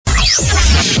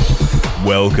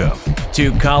Welcome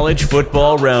to College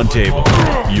Football Roundtable,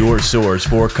 your source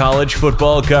for college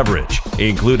football coverage,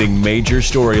 including major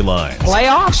storylines,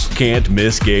 playoffs, can't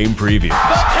miss game previews,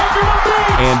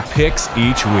 and picks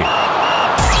each week.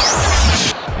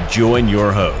 Join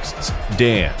your hosts,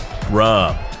 Dan,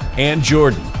 Rob, and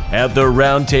Jordan at the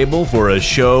roundtable for a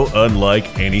show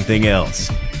unlike anything else.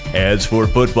 As for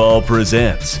Football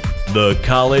presents the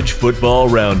College Football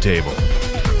Roundtable.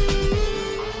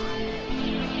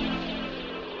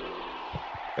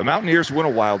 The Mountaineers win a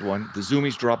wild one. The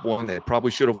Zoomies drop one they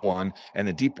probably should have won. And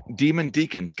the Demon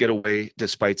Deacons get away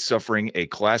despite suffering a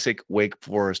classic Wake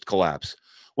Forest collapse.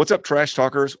 What's up, trash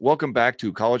talkers? Welcome back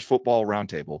to College Football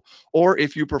Roundtable, or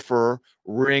if you prefer,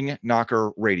 Ring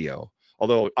Knocker Radio.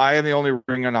 Although I am the only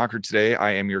Ring Knocker today, I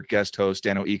am your guest host,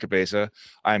 Dano Ikebesa.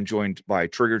 I'm joined by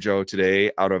Trigger Joe today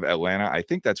out of Atlanta. I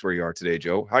think that's where you are today,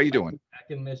 Joe. How you doing?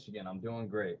 Back in Michigan. I'm doing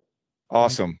great.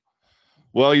 Awesome.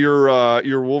 Well,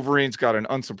 your Wolverines got an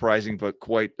unsurprising but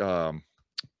quite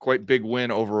big win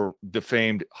over the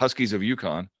famed Huskies of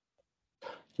UConn.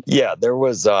 Yeah, there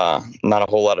was not a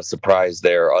whole lot of surprise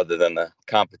there other than the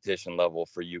competition level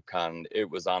for UConn. It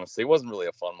wasn't really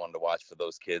a fun one to watch for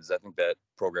those kids. I think that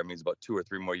program needs about 2 or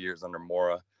 3 more years under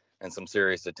Mora and some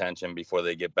serious attention before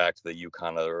they get back to the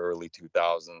UConn of the early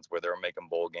 2000s where they were making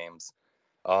bowl games.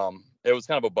 It was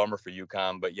kind of a bummer for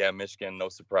UConn, but yeah, Michigan, no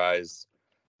surprise.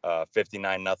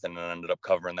 59-0 and ended up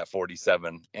covering that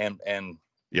 47 and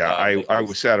yeah, I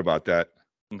was sad about that.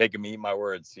 Making me eat my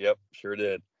words. Yep, sure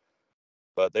did.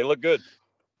 But they look good.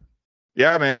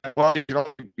 Yeah, man. Well,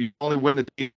 you only win the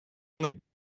team.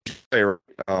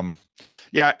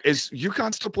 Yeah, is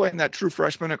UConn still playing that true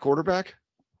freshman at quarterback?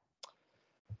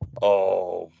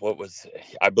 Oh,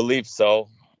 I believe so.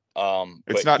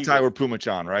 It's not Tyler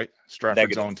Pumachan, right?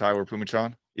 Stratford's own Tyler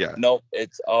Pumachan. Yeah. No,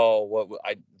 it's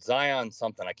Zion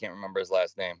something. I can't remember his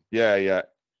last name. Yeah.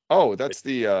 Oh, that's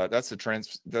the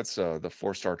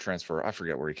 4-star transfer. I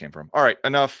forget where he came from. All right,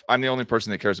 enough. I'm the only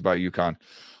person that cares about UConn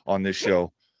on this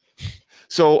show.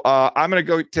 So I'm going to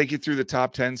go take you through the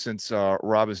top 10 since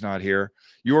Rob is not here.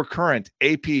 Your current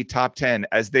AP top 10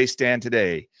 as they stand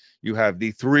today. You have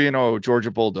the 3-0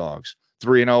 Georgia Bulldogs,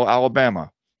 3-0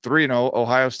 Alabama, 3-0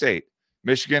 Ohio State,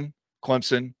 Michigan,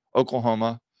 Clemson,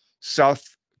 Oklahoma,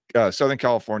 Southern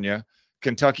California,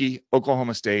 Kentucky,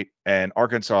 Oklahoma State, and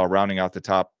Arkansas rounding out the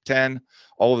top 10.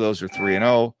 All of those are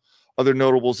 3-0. Other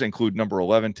notables include number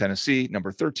 11, Tennessee,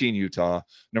 number 13, Utah,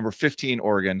 number 15,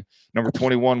 Oregon, number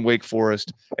 21, Wake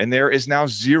Forest, and there is now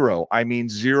zero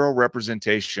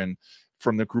representation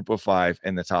from the group of 5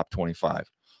 in the top 25.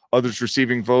 Others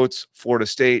receiving votes, Florida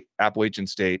State, Appalachian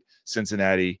State,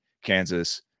 Cincinnati,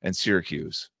 Kansas, and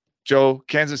Syracuse. Joe,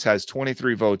 Kansas has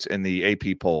 23 votes in the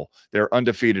AP poll. They're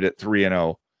undefeated at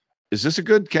 3-0. Is this a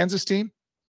good Kansas team?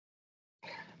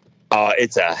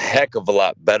 It's a heck of a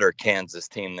lot better Kansas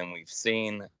team than we've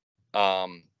seen.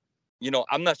 I'm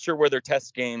not sure where their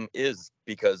test game is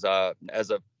because as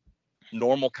a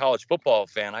normal college football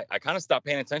fan, I kind of stopped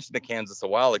paying attention to Kansas a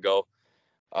while ago.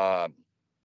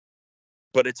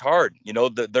 But it's hard.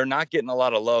 They're not getting a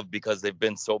lot of love because they've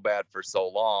been so bad for so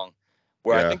long.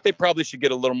 I think they probably should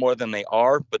get a little more than they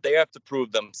are, but they have to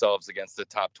prove themselves against the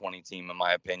top 20 team, in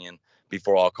my opinion,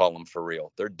 before I'll call them for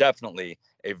real. They're definitely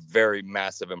a very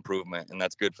massive improvement, and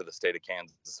that's good for the state of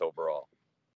Kansas overall.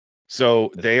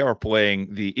 So they are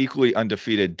playing the equally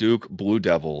undefeated Duke Blue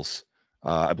Devils.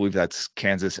 I believe that's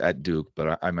Kansas at Duke,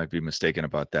 but I might be mistaken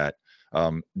about that.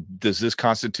 Does this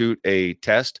constitute a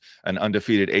test, an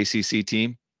undefeated ACC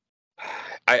team?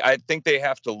 I think they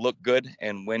have to look good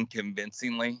and win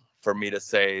convincingly for me to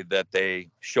say that they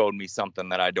showed me something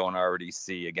that I don't already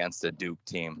see against a Duke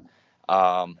team.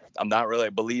 I'm not really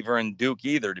a believer in Duke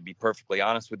either, to be perfectly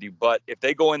honest with you. But if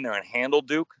they go in there and handle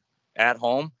Duke at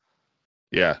home,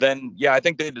 then I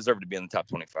think they deserve to be in the top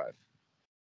 25.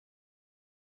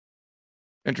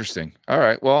 Interesting. All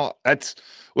right. Well,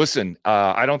 listen,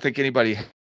 I don't think anybody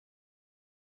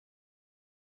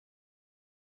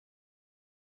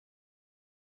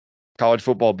college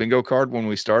football bingo card when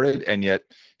we started, and yet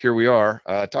here we are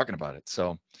talking about it.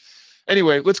 So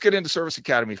anyway, let's get into Service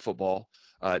Academy football.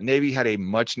 Navy had a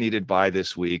much-needed bye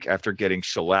this week after getting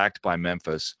shellacked by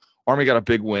Memphis. Army got a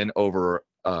big win over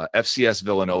FCS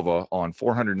Villanova on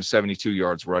 472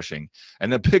 yards rushing.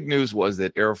 And the big news was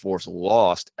that Air Force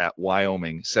lost at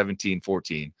Wyoming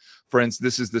 17-14. Friends,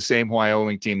 this is the same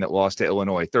Wyoming team that lost to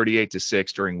Illinois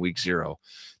 38-6 during week 0.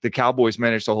 The Cowboys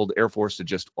managed to hold Air Force to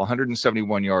just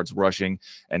 171 yards rushing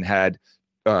and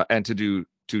to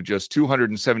just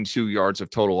 272 yards of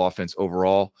total offense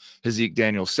overall. Hezek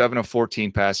Daniels, 7 of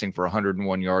 14 passing for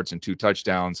 101 yards and 2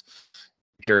 touchdowns,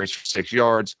 carries for 6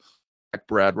 yards.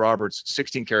 Brad Roberts,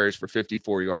 16 carries for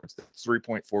 54 yards,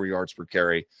 3.4 yards per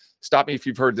carry. Stop me if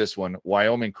you've heard this one.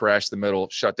 Wyoming crashed the middle,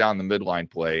 shut down the midline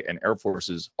play, and Air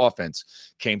Force's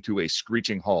offense came to a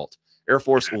screeching halt. Air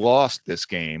Force lost this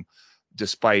game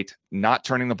despite not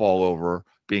turning the ball over,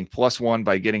 being +1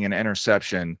 by getting an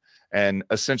interception, and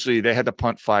essentially they had to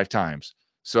punt 5 times.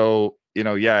 So,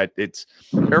 it's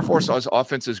Air Force's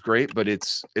offense is great, but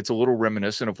it's a little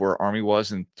reminiscent of where Army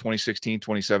was in 2016,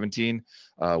 2017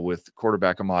 with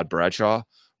quarterback Ahmad Bradshaw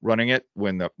running it.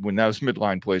 When those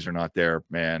midline plays are not there,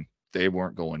 man, they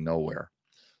weren't going nowhere.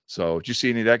 So did you see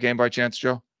any of that game by chance,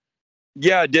 Joe?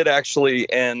 Yeah, I did actually.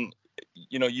 And,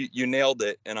 you nailed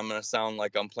it. And I'm going to sound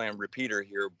like I'm playing repeater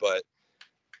here, but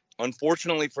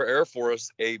unfortunately for Air Force,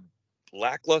 a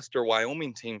lackluster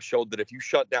Wyoming team showed that if you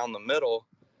shut down the middle,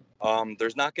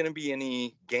 there's not going to be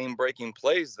any game-breaking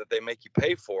plays that they make you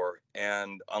pay for.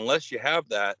 And unless you have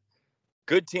that,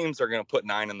 good teams are going to put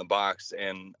 9 in the box.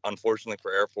 And unfortunately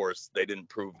for Air Force, they didn't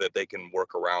prove that they can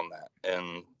work around that.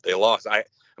 And they lost. I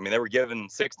mean, they were given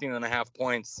 16.5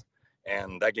 points,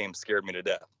 and that game scared me to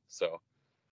death. So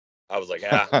I was like,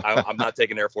 I'm not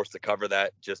taking Air Force to cover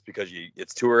that just because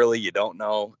it's too early. You don't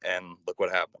know. And look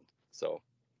what happened. So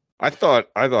I thought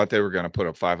they were going to put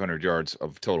up 500 yards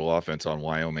of total offense on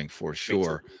Wyoming for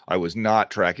sure. I was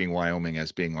not tracking Wyoming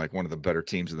as being like one of the better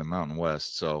teams in the Mountain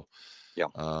West. So yeah,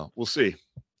 we'll see.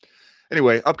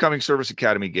 Anyway, upcoming Service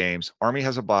Academy games. Army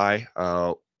has a bye.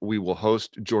 We will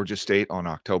host Georgia State on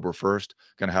October 1st.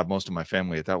 Going to have most of my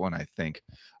family at that one, I think.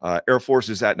 Air Force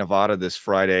is at Nevada this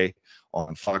Friday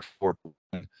on Fox 4.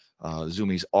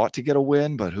 Zoomies ought to get a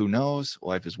win, but who knows?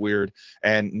 Life is weird.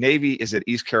 And Navy is at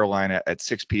East Carolina at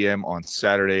 6 p.m. on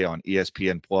Saturday on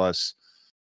ESPN Plus.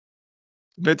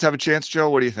 Mids have a chance, Joe.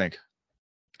 What do you think?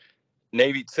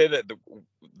 Navy, say that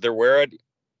they're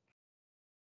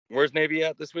where's Navy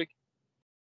at this week?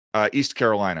 East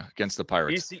Carolina against the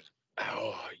Pirates.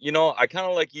 I kind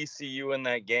of like ECU in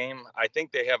that game. I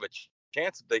think they have a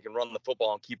chance if they can run the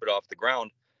football and keep it off the ground.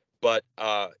 But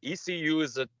ECU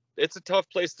it's a tough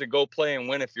place to go play and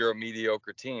win if you're a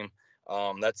mediocre team.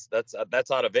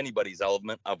 That's out of anybody's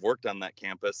element. I've worked on that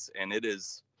campus, and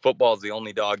football is the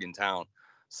only dog in town.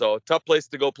 So tough place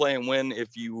to go play and win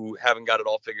if you haven't got it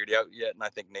all figured out yet. And I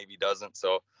think Navy doesn't.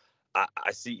 So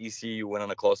I see ECU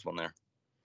winning a close one there.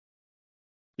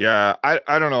 Yeah,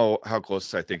 I don't know how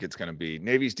close I think it's going to be.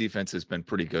 Navy's defense has been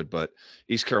pretty good, but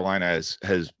East Carolina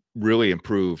has really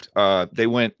improved. They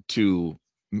went to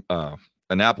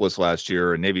Annapolis last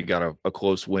year, and Navy got a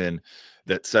close win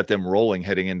that set them rolling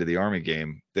heading into the Army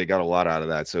game. They got a lot out of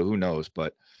that, so who knows?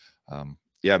 But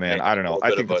yeah, man, I don't know.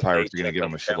 I think the Pirates are going to give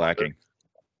them a shellacking.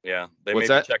 Yeah, they What's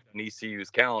maybe that? checked on ECU's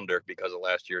calendar because of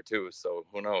last year too. So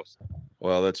who knows?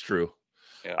 Well, that's true.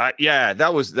 Yeah,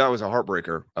 that was a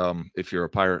heartbreaker. If you're a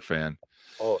Pirate fan.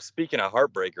 Oh, speaking of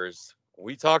heartbreakers,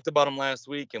 we talked about them last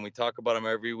week, and we talk about them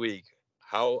every week.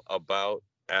 How about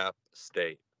App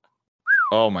State?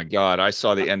 Oh my God, I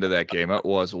saw the end of that game. It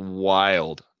was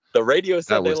wild. The radio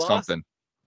said that they was lost. Something.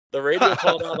 The radio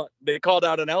called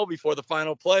out an L before the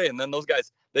final play, and then those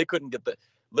guys, they couldn't get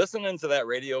listening to that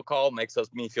radio call makes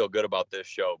me feel good about this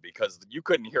show because you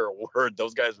couldn't hear a word.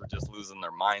 Those guys were just losing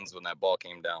their minds when that ball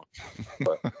came down.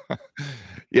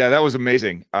 Yeah, that was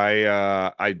amazing.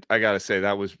 I gotta say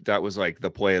that was like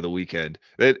the play of the weekend.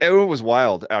 It was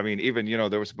wild. I mean, even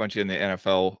there was a bunch in the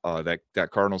NFL.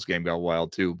 That Cardinals game got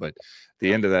wild too, but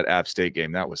the end of that App State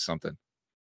game, that was something.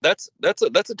 That's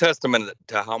a testament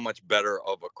to how much better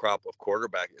of a crop of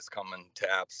quarterback is coming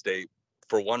to App State.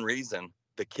 For one reason,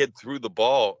 the kid threw the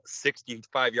ball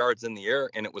 65 yards in the air,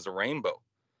 and it was a rainbow.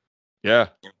 Yeah,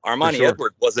 Armani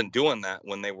Edwards wasn't doing that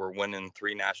when they were winning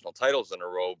 3 national titles in a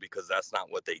row because that's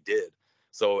not what they did.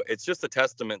 So it's just a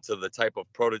testament to the type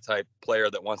of prototype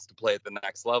player that wants to play at the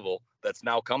next level that's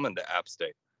now coming to App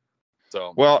State.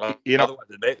 So, well, otherwise,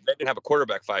 they didn't have a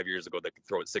quarterback 5 years ago that could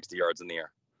throw it 60 yards in the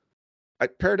air.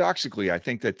 Paradoxically, I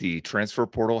think that the transfer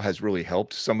portal has really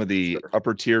helped some of the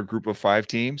upper tier group of 5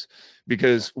 teams,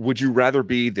 because would you rather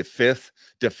be the 5th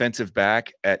defensive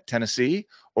back at Tennessee,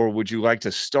 or would you like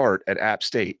to start at App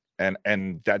State?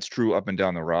 And that's true up and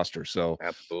down the roster. So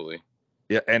absolutely.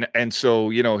 Yeah. And so,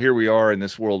 here we are in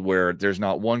this world where there's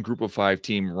not one group of 5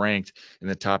 team ranked in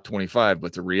the top 25,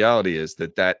 but the reality is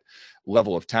that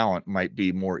level of talent might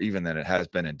be more even than it has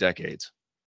been in decades.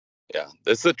 Yeah,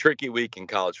 this is a tricky week in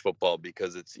college football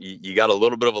because you got a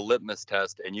little bit of a litmus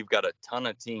test, and you've got a ton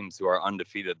of teams who are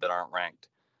undefeated that aren't ranked.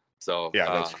 So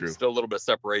yeah, that's true. Still a little bit of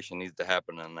separation needs to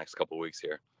happen in the next couple of weeks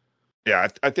here. Yeah,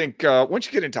 I think once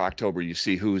you get into October, you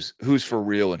see who's for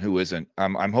real and who isn't.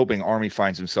 I'm hoping Army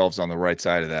finds themselves on the right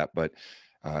side of that, but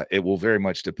it will very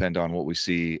much depend on what we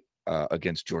see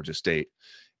against Georgia State.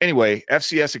 Anyway,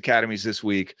 FCS academies this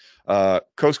week.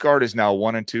 Coast Guard is now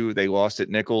 1-2. They lost at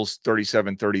Nichols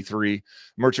 37-33.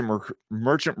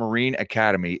 Merchant Marine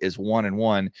Academy is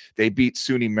 1-1. They beat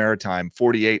SUNY Maritime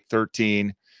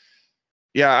 48-13.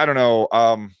 Yeah, I don't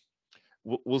know.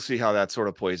 We'll see how that sort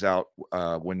of plays out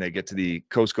when they get to the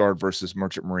Coast Guard versus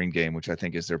Merchant Marine game, which I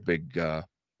think is their big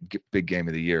game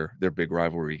of the year, their big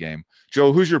rivalry game.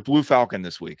 Joe, who's your Blue Falcon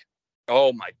this week?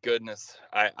 Oh my goodness.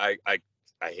 I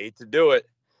hate to do it,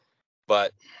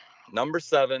 but number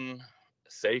 7,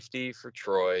 safety for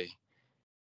Troy.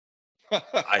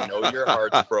 I know your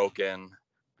heart's broken,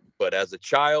 but as a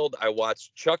child, I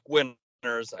watched Chuck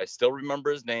Winters. I still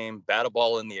remember his name, bat a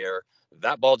ball in the air.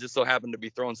 That ball just so happened to be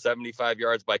thrown 75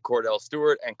 yards by Cordell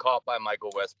Stewart and caught by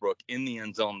Michael Westbrook in the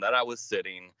end zone that I was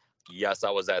sitting. Yes, I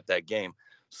was at that game.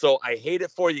 So I hate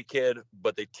it for you, kid,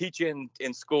 but they teach you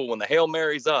in school when the Hail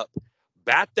Mary's up,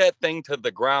 bat that thing to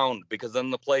the ground because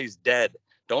then the play's dead.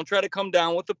 Don't try to come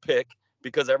down with a pick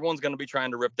because everyone's going to be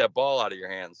trying to rip that ball out of your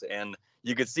hands. And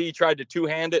you could see he tried to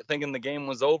two-hand it thinking the game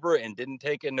was over and didn't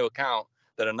take into account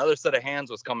that another set of hands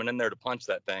was coming in there to punch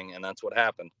that thing, and that's what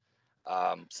happened.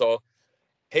 So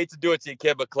hate to do it to you,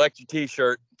 kid, but collect your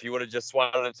T-shirt. If you would have just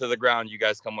swatted it to the ground, you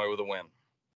guys come away with a win.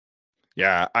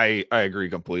 Yeah, I agree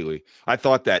completely. I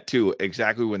thought that too,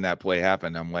 exactly when that play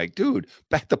happened. I'm like, dude,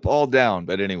 bat the ball down.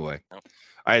 But anyway,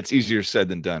 it's easier said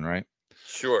than done, right?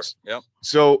 Sure. Yep.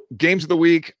 So games of the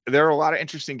week, there are a lot of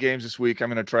interesting games this week. I'm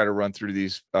going to try to run through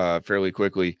these fairly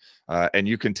quickly. And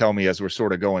you can tell me as we're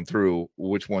sort of going through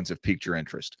which ones have piqued your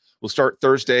interest. We'll start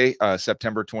Thursday,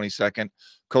 September 22nd,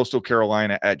 Coastal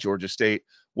Carolina at Georgia State,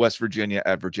 West Virginia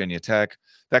at Virginia Tech.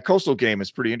 That Coastal game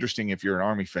is pretty interesting if you're an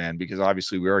Army fan, because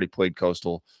obviously we already played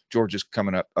Coastal. Georgia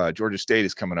State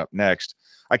is coming up next.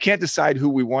 I can't decide who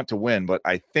we want to win, but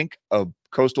I think a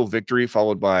Coastal victory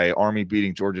followed by Army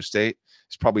beating Georgia State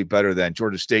is probably better than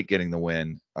Georgia State getting the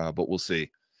win, but we'll see.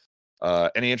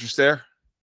 Any interest there?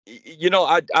 You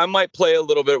know, I might play a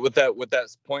little bit with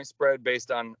that point spread based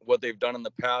on what they've done in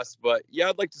the past, but yeah,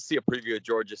 I'd like to see a preview of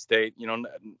Georgia State. You know,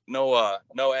 no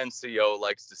NCO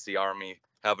likes to see Army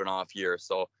have an off year,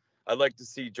 so I'd like to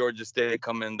see Georgia State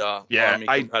come into Army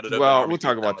competitive. Well, we'll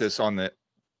talk about this on the.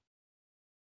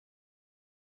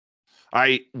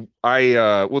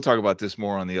 We'll talk about this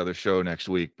more on the other show next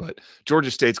week, but Georgia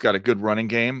State's got a good running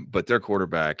game, but their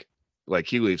quarterback, like,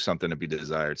 he leaves something to be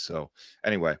desired. So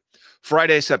anyway,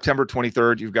 Friday, September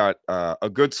 23rd, you've got a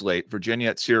good slate: Virginia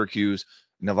at Syracuse,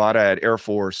 Nevada at Air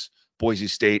Force, Boise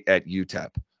State at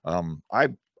UTEP.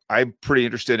 I'm pretty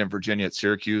interested in Virginia at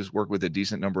Syracuse. Work with a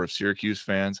decent number of Syracuse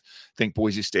fans. Think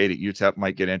Boise State at UTEP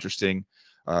might get interesting.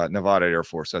 Nevada at Air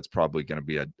Force, that's probably going to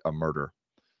be a murder.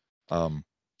 Go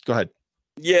ahead.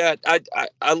 Yeah,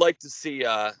 I like to see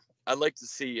the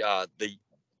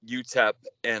UTEP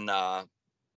and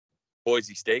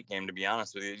Boise State game, to be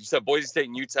honest with you. You said Boise State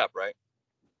and UTEP, right?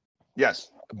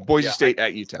 Yes. Boise State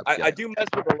at UTEP. I do mess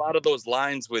with a lot of those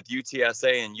lines with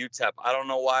UTSA and UTEP. I don't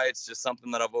know why. It's just something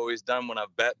that I've always done when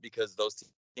I've bet, because those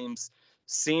teams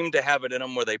seem to have it in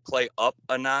them where they play up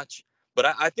a notch. But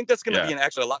I think that's going to be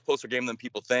actually a lot closer game than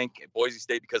people think. Boise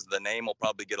State, because of the name, will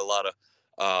probably get a lot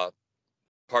of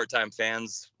part-time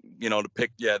fans, you know, to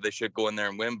pick. Yeah, they should go in there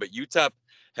and win. But UTEP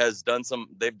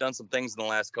they've done some things in the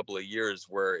last couple of years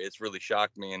where it's really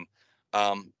shocked me, and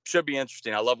should be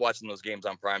interesting. I love watching those games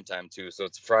on primetime too. So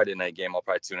it's a Friday night game. I'll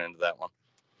probably tune into that one.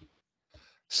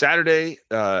 Saturday,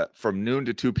 from noon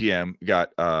to 2 p.m., you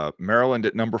got Maryland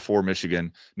at number 4,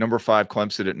 Michigan, number 5,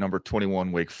 Clemson at number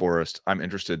 21, Wake Forest. I'm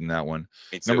interested in that one.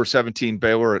 Number 17,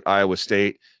 Baylor at Iowa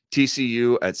State,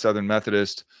 TCU at Southern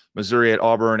Methodist, Missouri at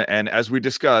Auburn, and as we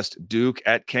discussed, Duke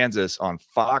at Kansas on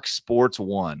Fox Sports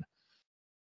 1.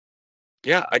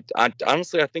 Yeah, I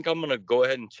honestly, I think I'm going to go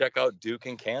ahead and check out Duke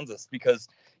and Kansas because,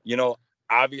 you know,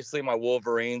 obviously my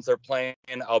Wolverines are playing.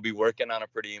 I'll be working on a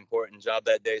pretty important job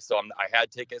that day. So I had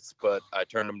tickets, but I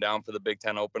turned them down for the Big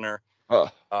Ten opener.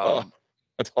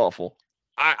 That's awful.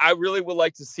 I really would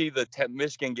like to see the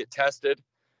Michigan get tested.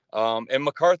 And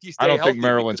McCarthy stay healthy. I don't healthy think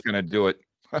Maryland's going to do it.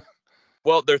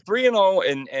 Well, they're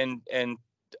 3-0 and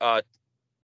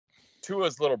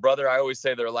Tua's little brother, I always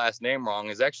say their last name wrong,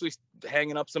 is actually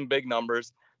hanging up some big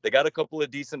numbers. They got a couple of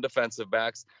decent defensive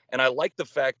backs. And I like the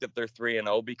fact that they're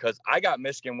 3-0 because I got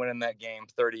Michigan winning that game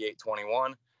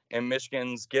 38-21 and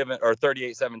Michigan's given, or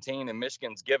 38-17, and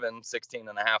Michigan's given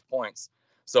 16.5 points.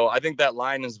 So I think that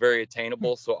line is very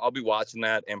attainable. So I'll be watching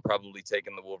that and probably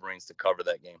taking the Wolverines to cover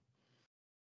that game.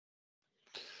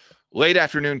 Late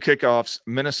afternoon kickoffs,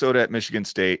 Minnesota at Michigan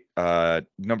State,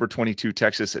 number 22,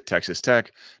 Texas at Texas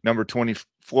Tech, number 20,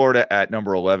 Florida at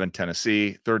number 11,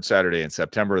 Tennessee, third Saturday in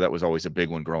September. That was always a big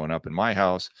one growing up in my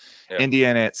house. Yeah.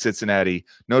 Indiana at Cincinnati,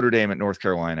 Notre Dame at North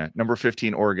Carolina, number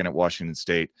 15, Oregon at Washington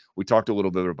State. We talked a little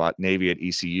bit about Navy at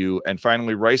ECU, and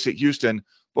finally Rice at Houston.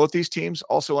 Both these teams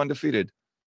also undefeated.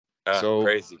 So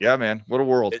crazy. Yeah, man, what a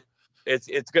world.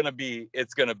 It's gonna be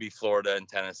Florida and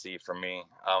Tennessee for me.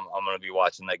 I'm gonna be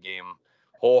watching that game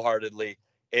wholeheartedly,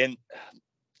 and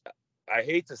I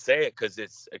hate to say it because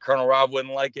it's Colonel Rob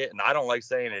wouldn't like it, and I don't like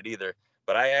saying it either.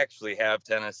 But I actually have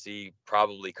Tennessee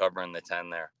probably covering the 10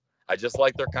 there. I just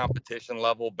like their competition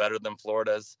level better than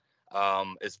Florida's.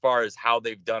 As far as how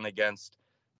they've done against,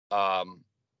 who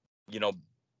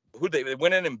they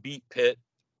went in and beat Pitt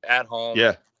at home.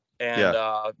 Yeah. And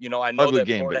I know Ugly that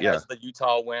game, Florida but yeah. has the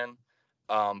Utah win.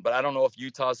 But I don't know if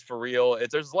Utah's for real.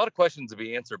 There's a lot of questions to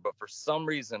be answered, but for some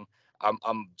reason,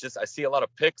 I see a lot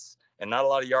of picks and not a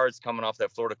lot of yards coming off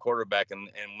that Florida quarterback. And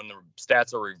when the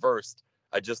stats are reversed,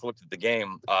 I just looked at the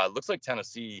game. It looks like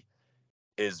Tennessee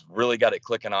is really got it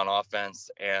clicking on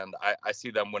offense, and I see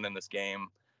them winning this game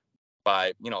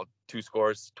by 2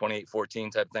 scores,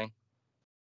 28-14 type thing.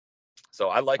 So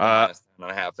I like the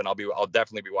 -10.5, and I'll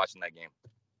definitely be watching that game.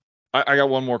 I got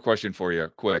one more question for you,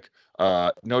 quick.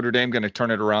 Notre Dame going to turn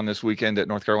it around this weekend at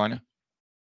North Carolina?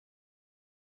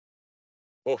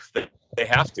 Oh, they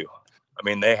have to. I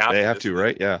mean, they have. They have to,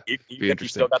 right? Yeah. Be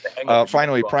interesting.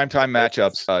 Finally, primetime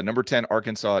matchups. Number 10,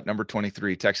 Arkansas at number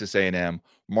 23, Texas A&M.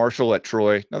 Marshall at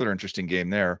Troy. Another interesting game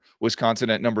there. Wisconsin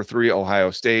at number 3,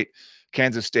 Ohio State.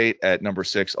 Kansas State at number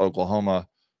 6, Oklahoma.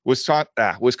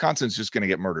 Wisconsin's just going to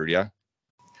get murdered, yeah?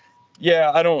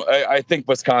 Yeah, I think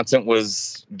Wisconsin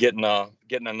was getting a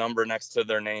number next to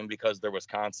their name because they're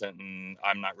Wisconsin, and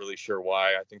I'm not really sure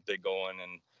why. I think they go in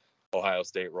and Ohio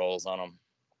State rolls on them.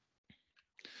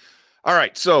 All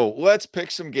right, so let's pick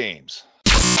some games.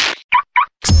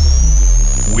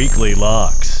 Weekly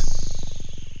locks.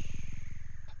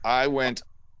 I went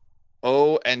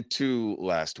 0-2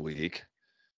 last week.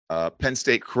 Penn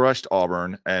State crushed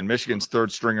Auburn, and Michigan's third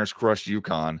stringers crushed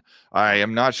UConn. I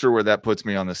am not sure where that puts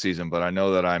me on the season, but I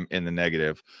know that I'm in the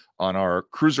negative. On our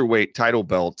cruiserweight title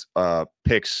belt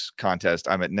picks contest,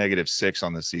 I'm at -6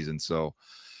 on the season. So,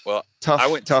 tough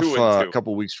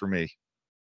couple weeks for me.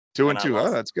 2-2.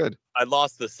 Oh, that's good. I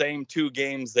lost the same 2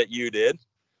 games that you did.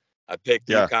 I picked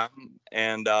UConn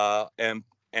and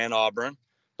Auburn.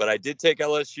 But I did take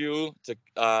LSU to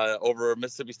over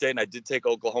Mississippi State, and I did take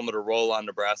Oklahoma to roll on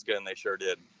Nebraska, and they sure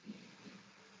did.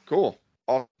 Cool.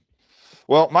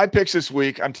 Well, my picks this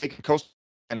week, I'm taking Coastal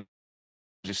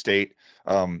State.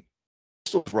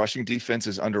 Coastal's rushing defense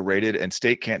is underrated, and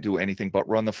State can't do anything but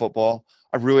run the football.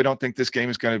 I really don't think this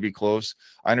game is going to be close.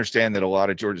 I understand that a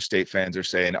lot of Georgia State fans are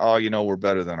saying, we're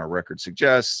better than our record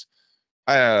suggests.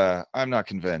 I'm not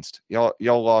convinced. Y'all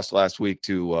lost last week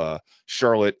to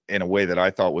Charlotte in a way that I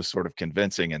thought was sort of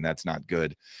convincing, and that's not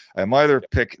good. My other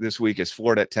pick this week is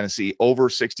Florida at Tennessee over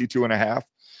 62.5.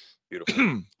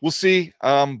 Beautiful. We'll see.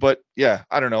 But yeah,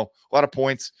 I don't know. A lot of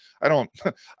points. I don't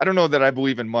know that I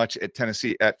believe in much at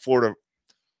Tennessee at Florida.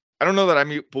 I don't know that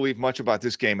I believe much about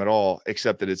this game at all,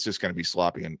 except that it's just going to be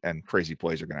sloppy and crazy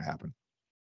plays are going to happen.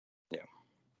 Yeah.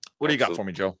 What do you got for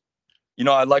me, Joe?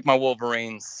 I like my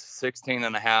Wolverines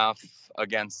 16.5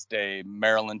 against a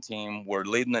Maryland team. We're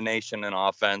leading the nation in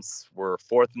offense. We're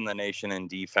 4th in the nation in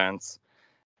defense.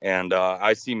 And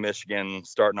I see Michigan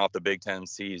starting off the Big Ten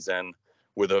season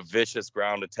with a vicious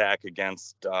ground attack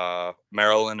against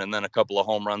Maryland, and then a couple of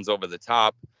home runs over the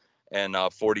top, and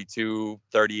 42,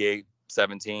 38,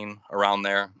 17 around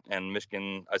there. And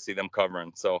Michigan, I see them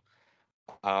covering. So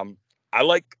I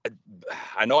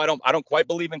know I don't quite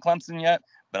believe in Clemson yet,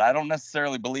 but I don't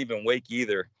necessarily believe in Wake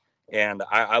either. And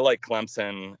I like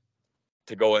Clemson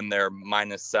to go in there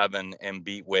 -7 and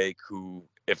beat Wake, who,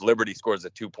 if Liberty scores a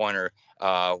 2-pointer,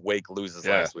 Wake loses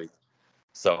last week.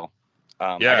 So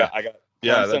I got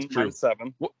Clemson that's true.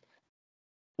 -7.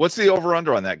 What's the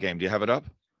over-under on that game? Do you have it up?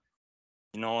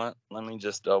 You know what? Let me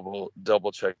just double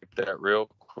check that real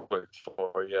quick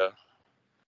for you.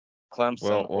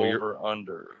 Clemson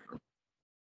over-under.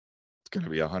 It's going to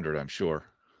be 100, I'm sure.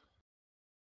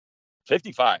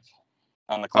 55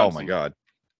 on the Clemson. Oh my God.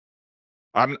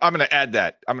 I'm going to add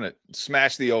that. I'm going to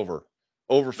smash the over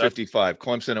 55.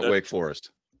 Clemson at Wake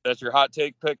Forest. That's your hot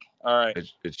take pick. All right.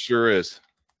 It sure is.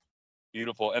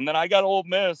 Beautiful. And then I got Ole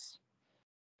Miss,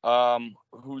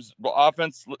 whose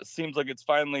offense seems like it's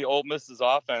finally Ole Miss's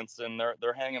offense, and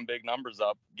they're hanging big numbers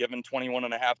up, giving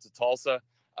 21.5 to Tulsa.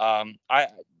 I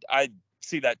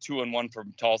see that 2-1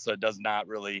 from Tulsa does not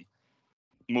really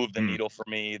move the needle for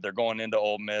me. They're going into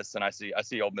Ole Miss, and I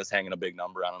see Ole Miss hanging a big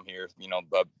number on them here.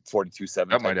 42-7.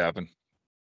 That might happen.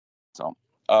 So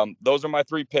those are my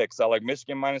 3 picks. I like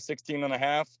Michigan minus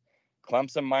 16.5,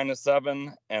 Clemson minus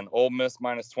 7, and Ole Miss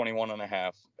minus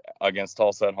 21.5 against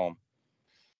Tulsa at home.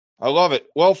 I love it.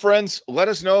 Well, friends, let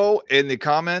us know in the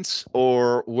comments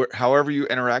or however you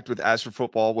interact with As for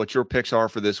Football what your picks are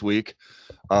for this week.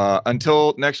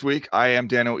 Until next week, I am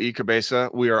Dano E. Cabeza.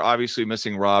 We are obviously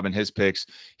missing Rob and his picks.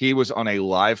 He was on a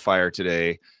live fire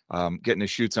today, getting to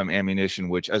shoot some ammunition,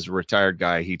 which as a retired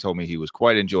guy, he told me he was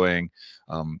quite enjoying.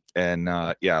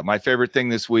 My favorite thing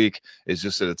this week is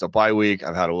just that it's a bye week.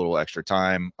 I've had a little extra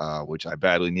time, which I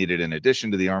badly needed in addition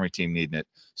to the Army team needing it.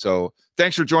 So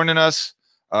thanks for joining us.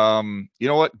 You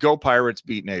know what? Go Pirates,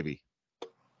 beat Navy.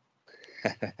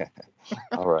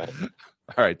 All right.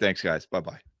 All right. Thanks, guys.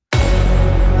 Bye-bye.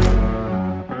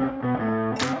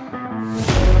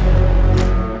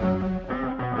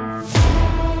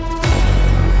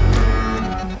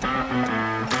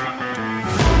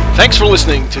 Thanks for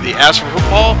listening to the As for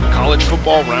Football College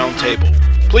Football Roundtable.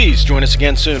 Please join us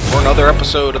again soon for another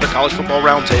episode of the College Football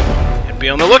Roundtable, and be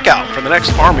on the lookout for the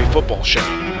next Army football show.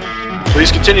 Please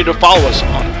continue to follow us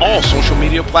on all social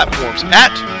media platforms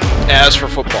at As for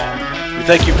Football. We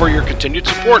thank you for your continued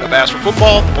support of As for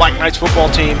Football, the Black Knights football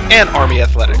team, and Army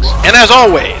athletics. And as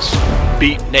always,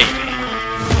 beat Navy.